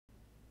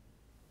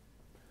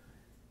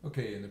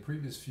Okay, in the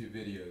previous few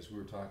videos we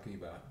were talking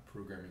about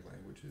programming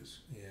languages,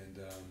 and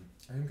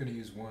I am going to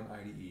use one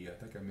IDE. I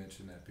think I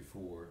mentioned that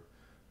before,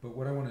 but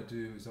what I want to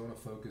do is I want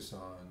to focus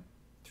on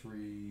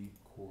three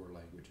core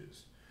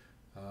languages.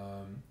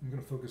 I'm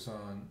going to focus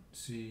on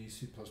C,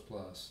 C++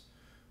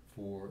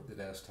 for the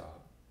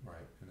desktop, right,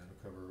 and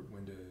that'll cover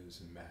Windows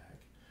and Mac.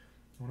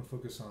 I want to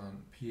focus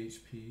on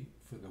PHP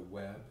for the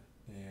web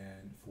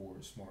and for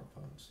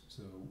smartphones.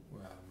 So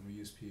when we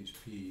use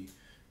PHP,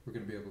 we're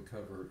going to be able to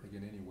cover,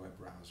 again, any web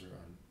browser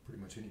on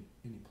pretty much any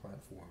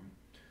platform.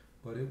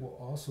 But it will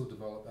also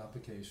develop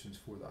applications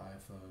for the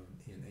iPhone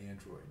and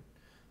Android.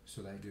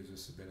 So that gives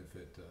us the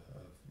benefit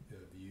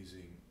of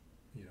using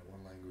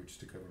one language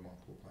to cover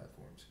multiple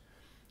platforms.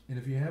 And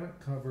if you haven't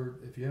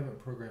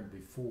programmed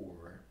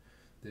before,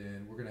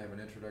 then we're going to have an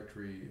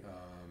introductory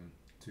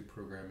to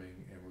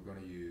programming, and we're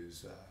going to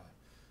use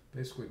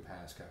basically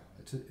Pascal.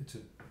 It's a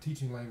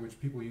teaching language.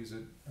 People use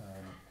it.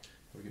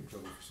 We get in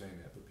trouble for saying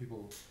that, but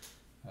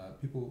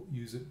people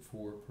use it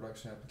for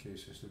production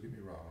applications. Don't get me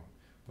wrong,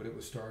 but it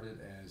was started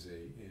as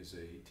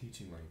a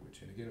teaching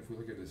language. And again, if we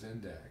look at this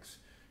index,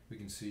 we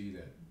can see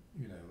that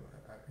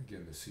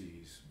again the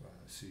C's,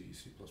 C,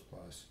 C++,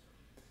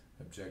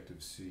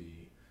 Objective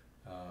C.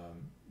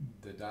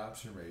 The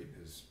adoption rate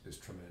is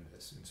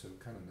tremendous, and so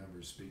kind of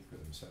numbers speak for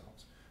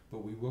themselves.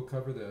 But we will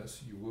cover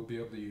this. You will be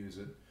able to use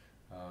it.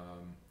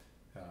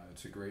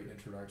 It's a great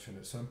introduction.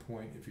 At some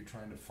point, if you're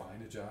trying to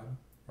find a job,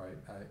 right,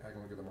 I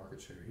can look at the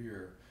market share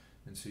here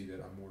and see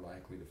that I'm more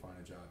likely to find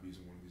a job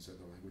using one of these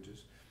other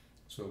languages.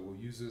 So we'll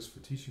use this for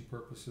teaching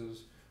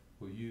purposes.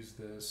 We'll use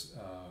this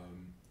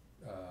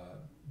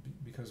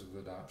because of the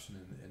adoption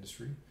in the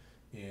industry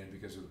and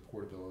because of the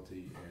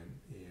portability,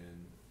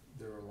 and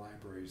there are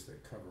libraries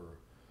that cover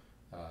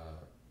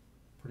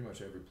pretty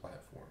much every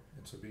platform,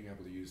 and so being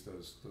able to use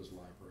those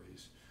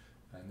libraries,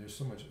 and there's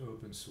so much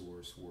open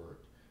source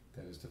work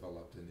that is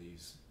developed in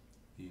these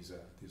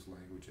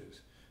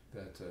languages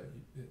that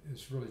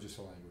it's really just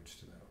a language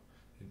to know.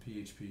 And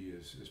PHP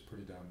is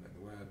pretty dominant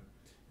in the web,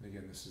 and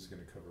again, this is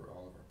going to cover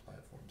all of our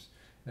platforms.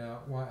 Now,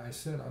 why I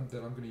said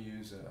that I'm going to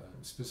use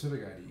a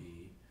specific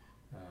IDE,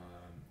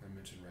 I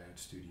mentioned Rad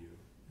Studio.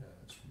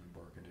 It's from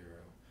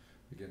Embarcadero.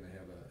 Again, they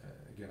have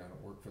again, I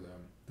don't work for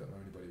them, don't know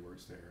anybody who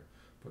works there,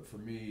 but for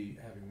me,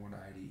 having one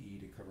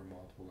IDE to cover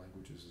multiple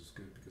languages is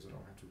good because I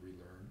don't have to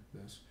relearn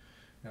this.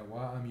 Now,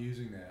 while I'm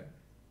using that,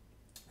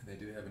 they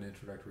do have an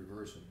introductory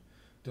version.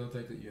 Don't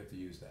think that you have to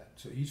use that.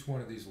 So each one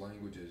of these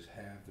languages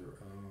have their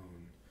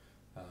own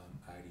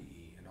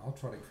IDE, and I'll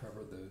try to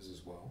cover those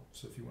as well.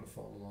 So if you want to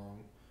follow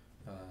along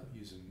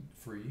using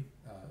free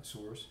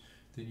source,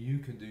 then you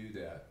can do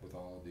that with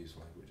all of these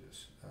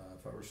languages.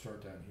 If I were to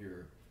start down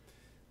here,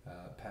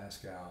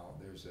 Pascal,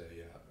 there's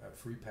a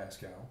free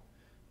Pascal,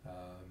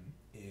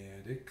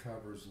 and it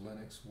covers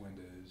Linux,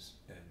 Windows,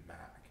 and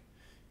Mac.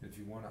 And if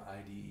you want an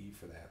IDE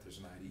for that, there's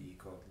an IDE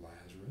called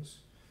Lazarus.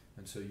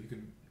 And so you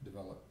can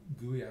develop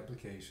GUI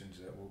applications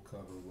that will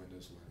cover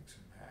Windows, Linux,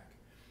 and Mac.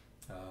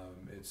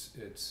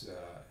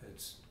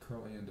 It's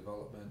currently in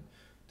development.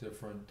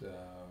 Different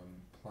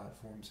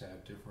platforms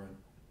have different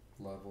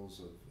levels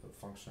of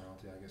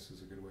functionality, I guess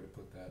is a good way to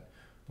put that.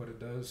 But it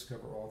does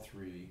cover all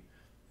three.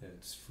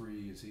 It's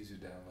free, it's easy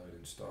to download,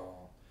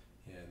 install,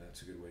 and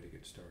that's a good way to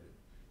get started.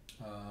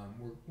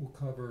 We'll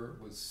cover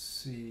with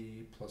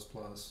C++.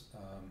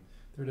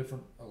 There are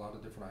a lot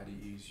of different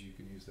IDEs you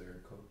can use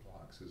there.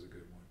 CodeBlocks is a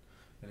good one.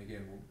 And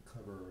again, we'll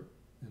cover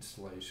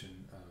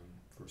installation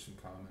for some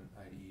common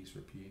IDEs for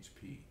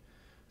PHP.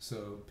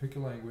 So pick a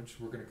language.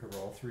 We're going to cover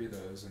all three of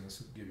those, and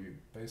this will give you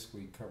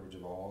basically coverage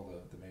of all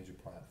the major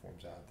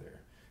platforms out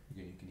there.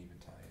 Again, you can even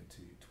tie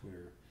into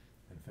Twitter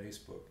and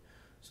Facebook.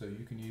 So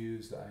you can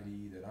use the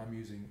IDE that I'm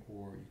using,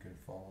 or you can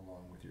follow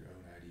along with your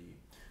own IDE.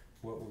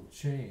 What will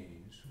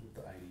change with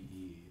the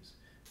IDEs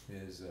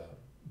is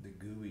the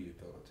GUI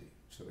ability,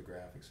 so the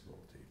graphics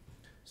ability.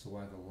 So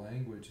while the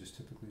language is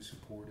typically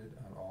supported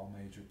on all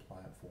major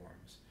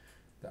platforms,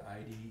 the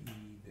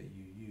IDE that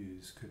you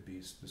use could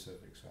be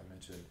specific. So I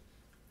mentioned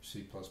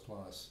C++,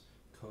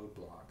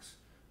 CodeBlocks.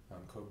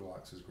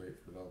 CodeBlocks is great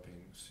for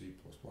developing C++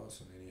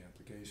 in any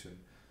application,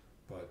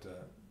 but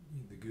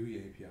the GUI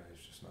API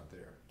is just not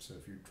there. So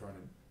if you're trying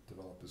to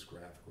develop this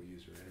graphical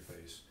user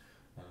interface,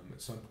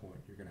 at some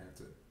point you're going to have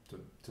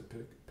to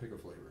pick a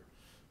flavor,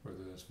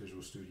 whether that's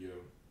Visual Studio,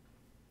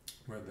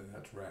 whether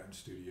that's Rad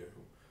Studio,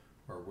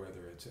 or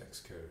whether it's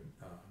Xcode.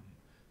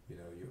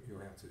 You'll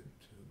have to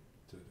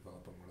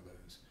develop on one of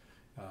those.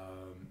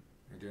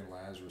 Again,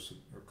 Lazarus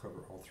will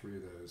cover all three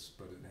of those,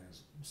 but it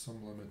has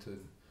some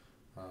limited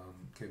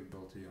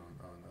capability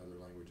on other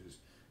languages.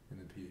 And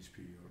then PHP,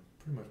 you'll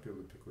pretty much be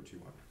able to pick what you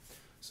want.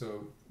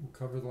 So we'll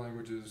cover the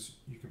languages.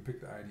 You can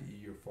pick the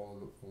IDE or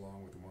follow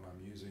along with the one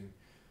I'm using.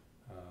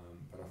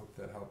 But I hope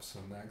that helps. So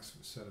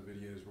next set of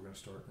videos, we're going to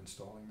start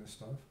installing this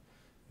stuff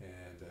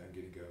and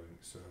getting going.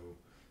 So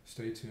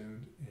stay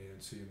tuned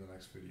and see you in the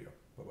next video.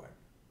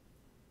 Bye-bye.